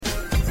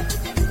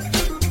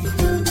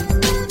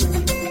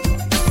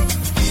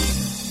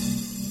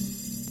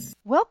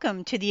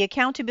Welcome to the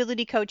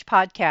Accountability Coach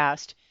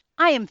podcast.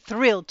 I am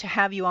thrilled to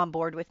have you on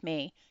board with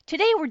me.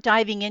 Today, we're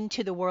diving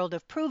into the world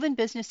of proven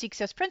business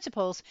success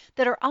principles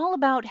that are all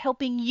about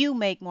helping you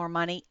make more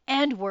money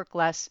and work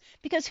less,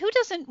 because who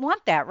doesn't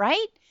want that,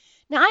 right?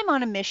 Now, I'm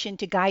on a mission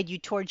to guide you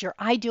towards your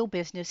ideal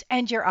business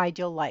and your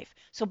ideal life.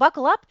 So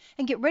buckle up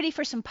and get ready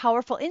for some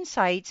powerful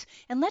insights,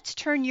 and let's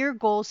turn your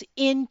goals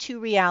into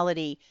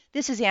reality.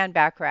 This is Ann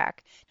Bachrach.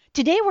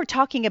 Today we're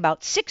talking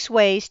about 6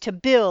 ways to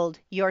build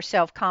your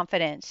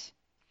self-confidence.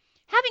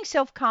 Having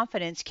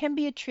self-confidence can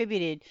be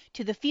attributed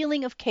to the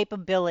feeling of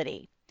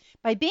capability.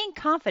 By being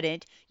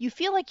confident, you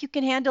feel like you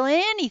can handle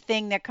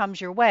anything that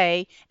comes your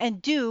way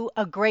and do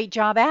a great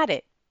job at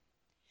it.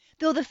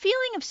 Though the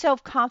feeling of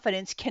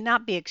self-confidence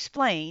cannot be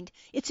explained,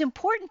 it's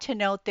important to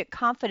note that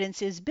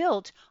confidence is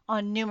built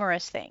on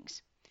numerous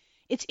things.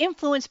 It's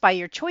influenced by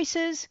your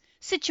choices,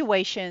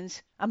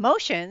 situations,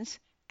 emotions,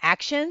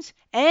 actions,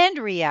 and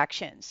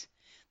reactions.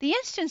 The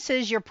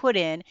instances you're put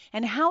in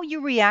and how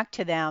you react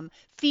to them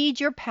feed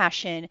your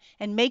passion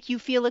and make you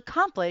feel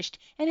accomplished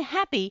and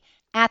happy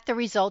at the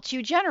results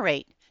you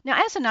generate.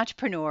 Now, as an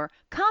entrepreneur,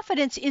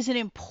 confidence is an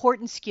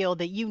important skill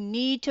that you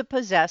need to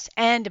possess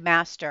and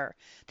master.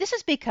 This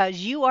is because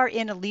you are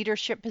in a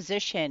leadership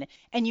position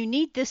and you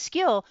need this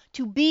skill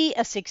to be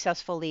a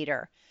successful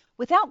leader.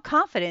 Without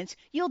confidence,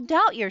 you'll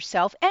doubt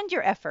yourself and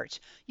your efforts.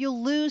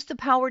 You'll lose the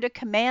power to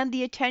command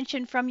the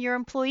attention from your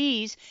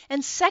employees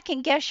and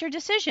second guess your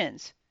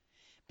decisions.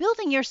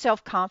 Building your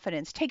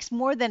self-confidence takes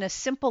more than a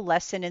simple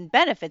lesson in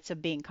benefits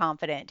of being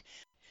confident.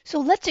 So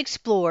let's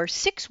explore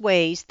 6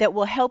 ways that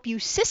will help you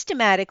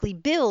systematically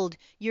build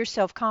your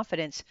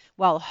self-confidence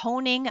while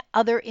honing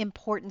other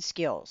important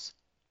skills.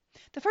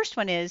 The first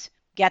one is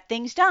get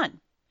things done.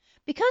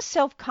 Because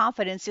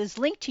self-confidence is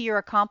linked to your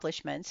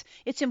accomplishments,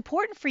 it's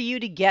important for you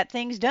to get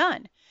things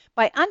done.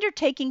 By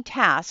undertaking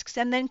tasks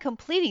and then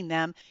completing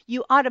them,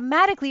 you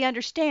automatically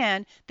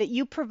understand that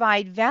you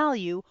provide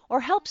value or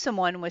help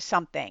someone with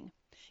something.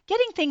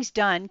 Getting things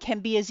done can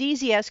be as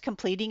easy as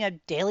completing a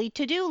daily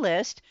to-do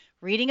list,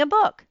 reading a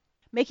book,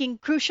 making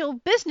crucial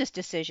business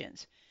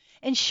decisions.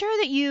 Ensure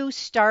that you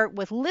start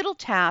with little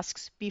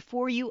tasks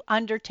before you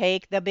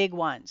undertake the big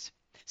ones.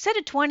 Set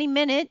a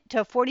 20-minute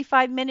to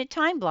 45-minute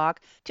time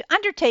block to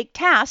undertake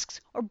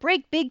tasks or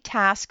break big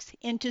tasks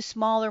into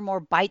smaller,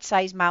 more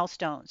bite-sized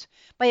milestones.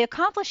 By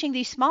accomplishing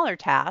these smaller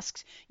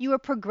tasks, you are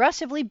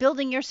progressively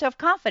building your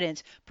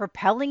self-confidence,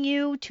 propelling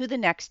you to the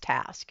next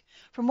task.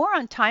 For more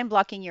on time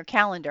blocking your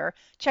calendar,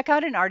 check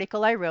out an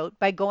article I wrote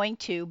by going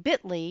to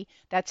bit.ly,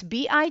 that's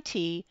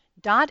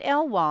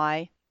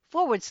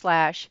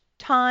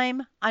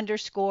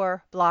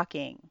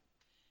bit.ly/time_blocking.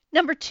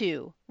 Number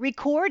 2,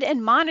 record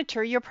and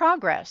monitor your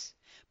progress.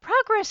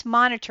 Progress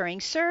monitoring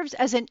serves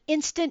as an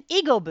instant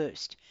ego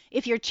boost.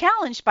 If you're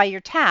challenged by your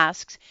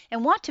tasks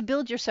and want to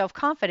build your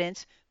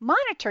self-confidence,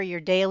 monitor your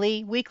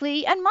daily,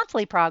 weekly, and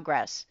monthly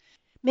progress.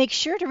 Make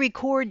sure to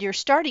record your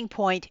starting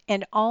point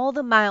and all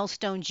the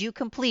milestones you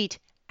complete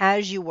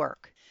as you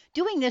work.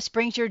 Doing this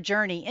brings your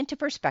journey into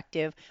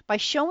perspective by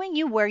showing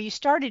you where you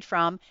started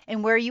from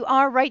and where you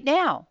are right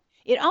now.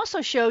 It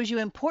also shows you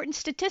important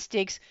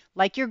statistics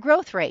like your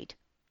growth rate,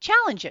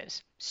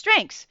 challenges,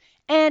 strengths,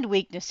 and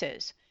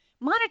weaknesses.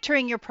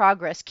 Monitoring your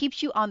progress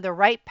keeps you on the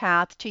right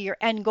path to your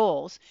end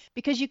goals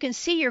because you can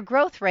see your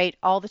growth rate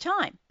all the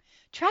time.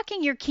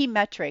 Tracking your key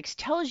metrics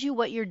tells you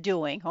what you're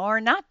doing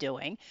or not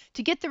doing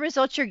to get the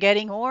results you're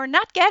getting or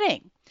not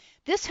getting.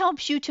 This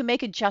helps you to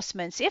make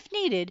adjustments if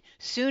needed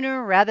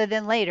sooner rather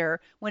than later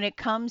when it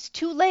comes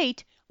too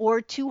late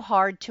or too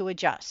hard to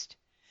adjust.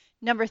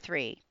 Number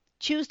 3,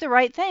 choose the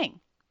right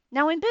thing.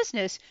 Now, in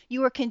business,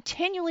 you are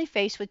continually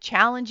faced with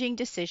challenging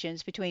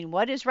decisions between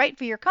what is right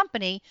for your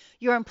company,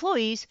 your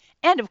employees,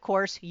 and of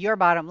course, your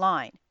bottom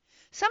line.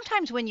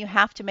 Sometimes when you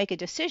have to make a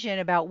decision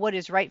about what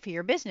is right for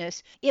your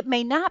business, it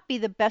may not be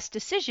the best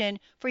decision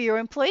for your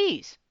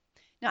employees.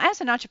 Now,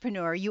 as an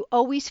entrepreneur, you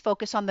always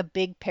focus on the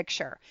big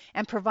picture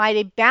and provide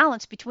a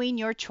balance between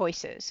your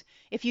choices.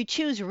 If you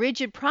choose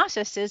rigid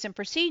processes and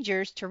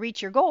procedures to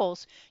reach your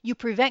goals, you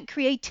prevent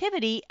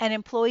creativity and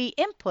employee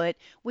input,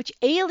 which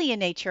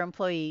alienates your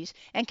employees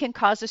and can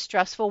cause a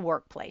stressful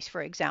workplace,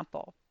 for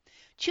example.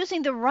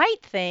 Choosing the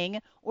right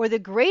thing or the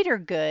greater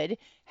good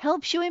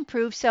helps you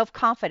improve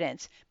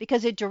self-confidence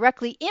because it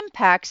directly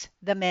impacts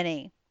the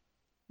many.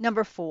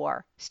 Number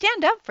 4,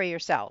 stand up for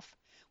yourself.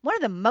 One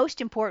of the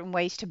most important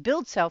ways to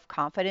build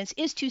self-confidence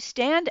is to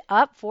stand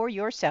up for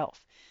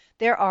yourself.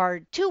 There are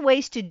 2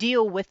 ways to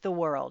deal with the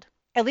world,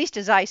 at least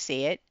as I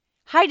see it.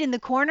 Hide in the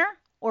corner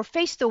or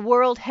face the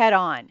world head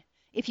on.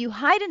 If you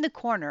hide in the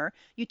corner,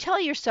 you tell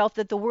yourself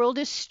that the world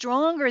is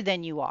stronger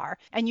than you are,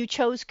 and you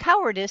chose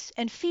cowardice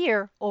and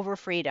fear over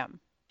freedom.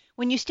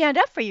 When you stand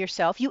up for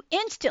yourself, you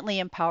instantly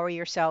empower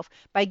yourself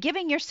by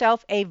giving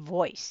yourself a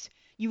voice.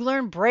 You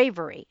learn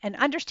bravery and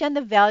understand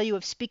the value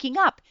of speaking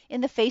up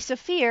in the face of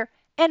fear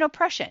and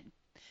oppression.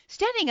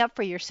 Standing up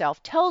for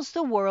yourself tells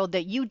the world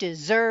that you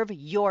deserve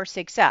your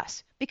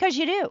success, because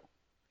you do.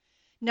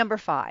 Number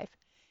 5,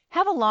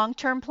 have a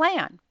long-term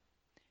plan.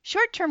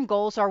 Short-term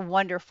goals are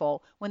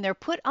wonderful when they're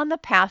put on the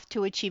path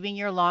to achieving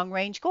your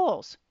long-range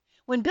goals.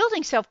 When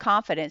building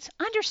self-confidence,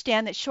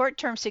 understand that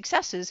short-term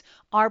successes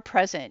are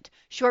present,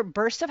 short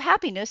bursts of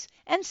happiness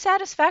and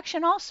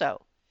satisfaction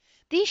also.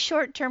 These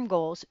short-term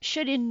goals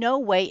should in no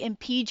way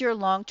impede your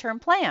long-term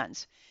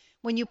plans.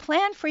 When you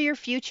plan for your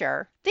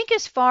future, think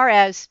as far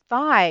as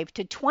 5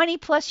 to 20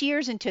 plus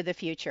years into the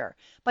future.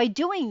 By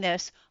doing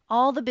this,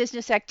 all the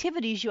business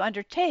activities you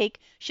undertake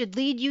should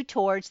lead you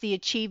towards the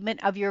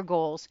achievement of your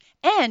goals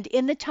and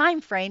in the time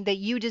frame that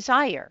you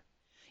desire.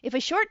 If a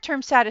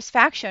short-term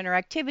satisfaction or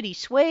activity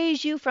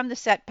sways you from the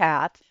set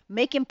path,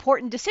 make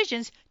important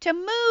decisions to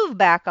move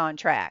back on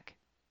track.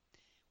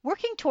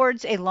 Working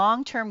towards a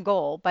long-term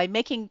goal by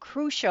making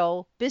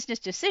crucial business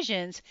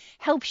decisions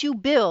helps you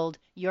build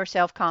your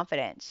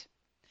self-confidence.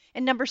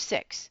 And number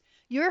 6,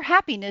 your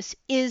happiness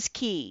is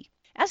key.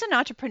 As an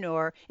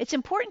entrepreneur, it's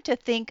important to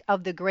think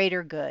of the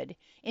greater good.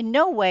 In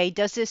no way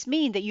does this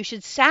mean that you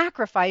should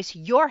sacrifice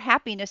your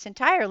happiness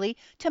entirely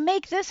to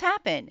make this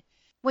happen.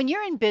 When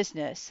you're in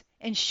business,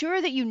 ensure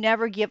that you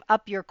never give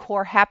up your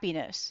core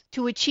happiness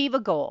to achieve a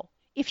goal.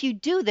 If you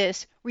do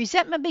this,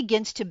 resentment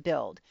begins to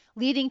build,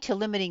 leading to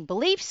limiting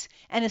beliefs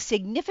and a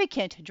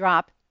significant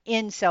drop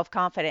in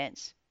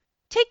self-confidence.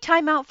 Take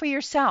time out for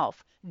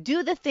yourself.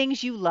 Do the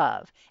things you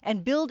love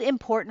and build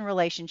important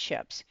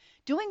relationships.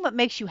 Doing what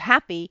makes you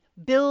happy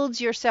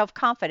builds your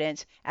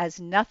self-confidence as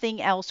nothing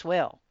else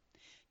will.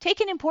 Take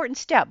an important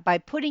step by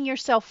putting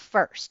yourself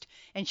first.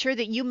 Ensure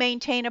that you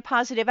maintain a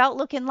positive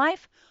outlook in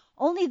life.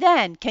 Only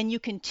then can you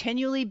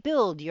continually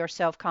build your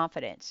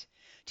self-confidence.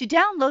 To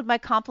download my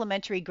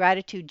complimentary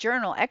gratitude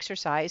journal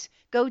exercise,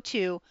 go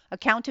to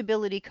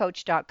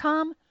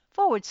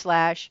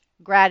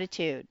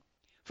accountabilitycoach.com/gratitude.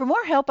 For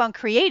more help on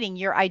creating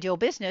your ideal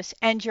business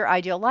and your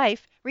ideal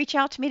life, reach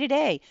out to me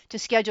today to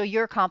schedule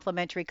your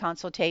complimentary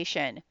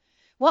consultation.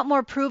 Want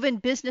more proven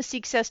business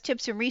success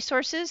tips and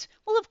resources?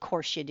 Well, of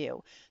course you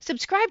do.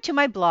 Subscribe to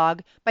my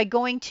blog by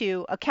going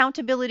to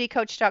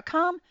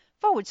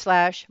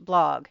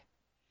accountabilitycoach.com/blog.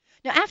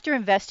 Now, after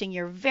investing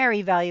your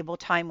very valuable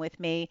time with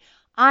me,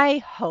 I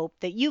hope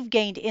that you've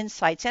gained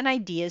insights and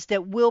ideas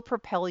that will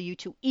propel you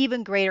to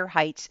even greater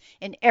heights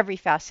in every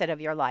facet of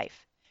your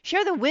life.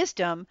 Share the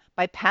wisdom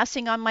by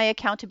passing on my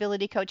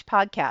Accountability Coach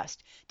podcast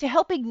to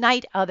help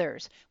ignite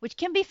others, which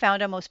can be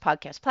found on most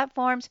podcast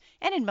platforms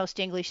and in most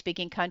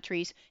English-speaking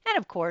countries, and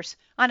of course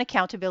on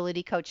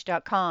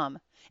accountabilitycoach.com.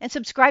 And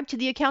subscribe to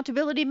the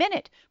Accountability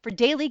Minute for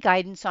daily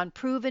guidance on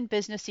proven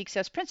business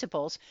success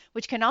principles,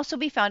 which can also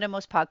be found on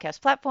most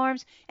podcast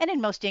platforms and in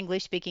most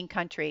English-speaking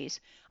countries.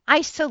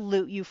 I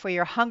salute you for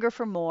your hunger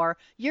for more,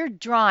 your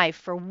drive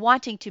for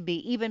wanting to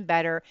be even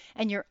better,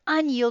 and your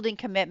unyielding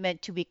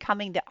commitment to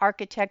becoming the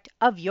architect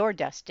of your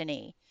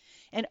destiny.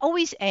 And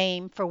always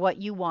aim for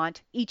what you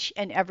want each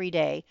and every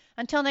day.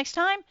 Until next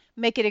time,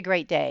 make it a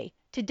great day,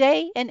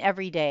 today and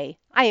every day.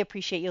 I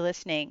appreciate you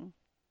listening.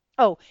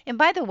 Oh, and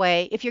by the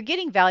way, if you're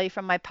getting value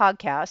from my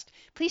podcast,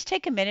 please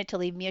take a minute to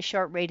leave me a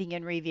short rating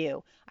and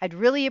review. I'd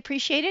really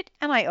appreciate it,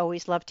 and I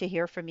always love to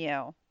hear from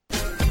you.